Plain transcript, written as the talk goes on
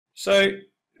So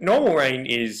normal rain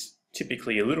is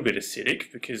typically a little bit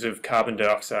acidic because of carbon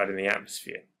dioxide in the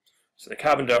atmosphere. So the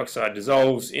carbon dioxide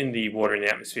dissolves in the water in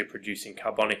the atmosphere, producing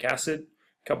carbonic acid.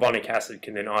 Carbonic acid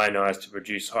can then ionize to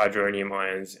produce hydronium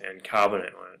ions and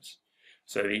carbonate ions.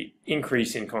 So the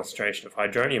increase in concentration of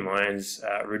hydronium ions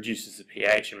reduces the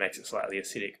pH and makes it slightly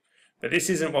acidic. But this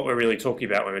isn't what we're really talking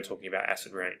about when we're talking about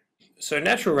acid rain. So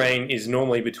natural rain is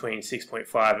normally between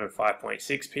 6.5 and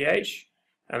 5.6 pH,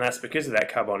 and that's because of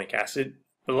that carbonic acid.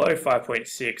 Below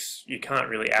 5.6, you can't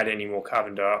really add any more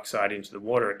carbon dioxide into the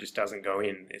water, it just doesn't go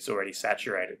in, it's already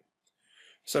saturated.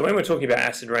 So when we're talking about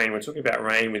acid rain, we're talking about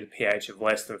rain with a pH of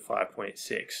less than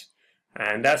 5.6.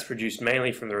 And that's produced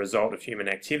mainly from the result of human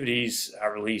activities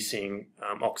releasing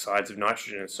oxides of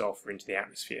nitrogen and sulfur into the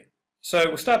atmosphere. So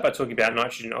we'll start by talking about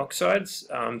nitrogen oxides.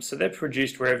 So they're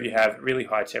produced wherever you have really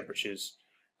high temperatures.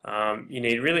 You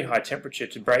need really high temperature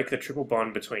to break the triple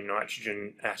bond between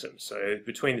nitrogen atoms. So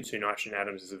between the two nitrogen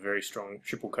atoms is a very strong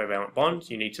triple covalent bond.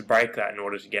 You need to break that in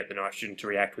order to get the nitrogen to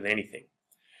react with anything.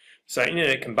 So in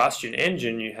a combustion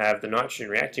engine, you have the nitrogen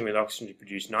reacting with oxygen to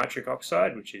produce nitric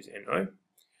oxide, which is NO.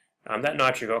 That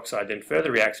nitric oxide then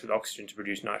further reacts with oxygen to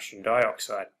produce nitrogen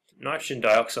dioxide. Nitrogen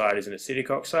dioxide is an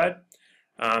acidic oxide,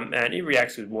 and it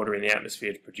reacts with water in the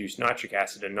atmosphere to produce nitric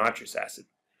acid and nitrous acid.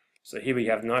 So here we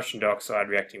have nitrogen dioxide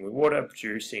reacting with water,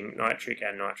 producing nitric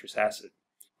and nitrous acid.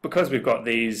 Because we've got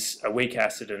these, a weak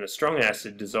acid and a strong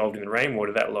acid dissolved in the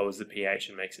rainwater, that lowers the pH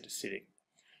and makes it acidic.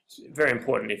 It's very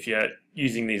important if you're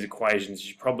using these equations,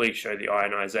 you should probably show the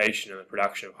ionization and the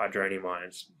production of hydronium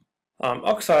ions.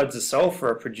 Oxides of sulfur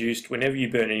are produced whenever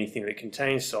you burn anything that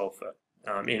contains sulfur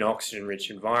in oxygen-rich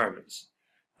environments.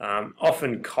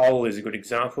 Often coal is a good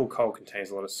example. Coal contains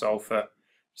a lot of sulfur.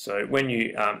 So when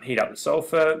you heat up the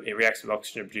sulfur, it reacts with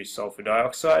oxygen to produce sulfur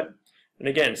dioxide. And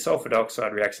again, sulfur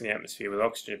dioxide reacts in the atmosphere with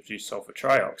oxygen to produce sulfur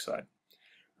trioxide.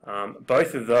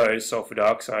 Both of those, sulfur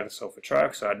dioxide and sulfur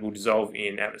trioxide, will dissolve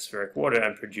in atmospheric water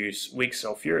and produce weak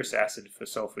sulfurous acid for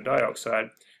sulfur dioxide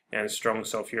and strong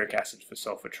sulfuric acid for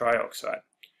sulfur trioxide.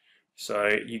 So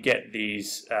you get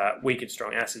these weak and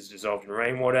strong acids dissolved in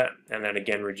rainwater, and that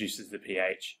again reduces the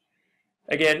pH.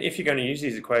 Again, if you're going to use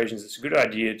these equations, it's a good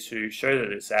idea to show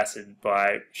that it's acid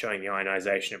by showing the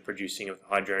ionization and producing of the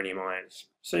hydronium ions.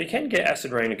 So you can get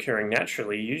acid rain occurring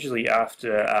naturally, usually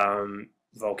after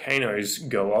volcanoes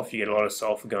go off. You get a lot of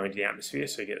sulfur going into the atmosphere,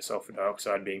 so you get sulfur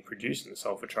dioxide being produced and the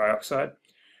sulfur trioxide.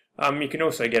 You can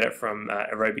also get it from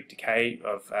aerobic decay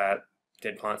of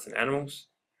dead plants and animals.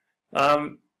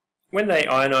 When they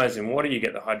ionize in water, you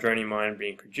get the hydronium ion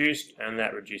being produced, and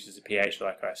that reduces the pH,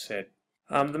 like I said.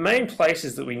 The main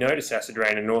places that we notice acid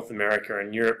rain are North America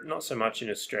and Europe, not so much in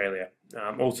Australia,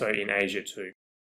 also in Asia too.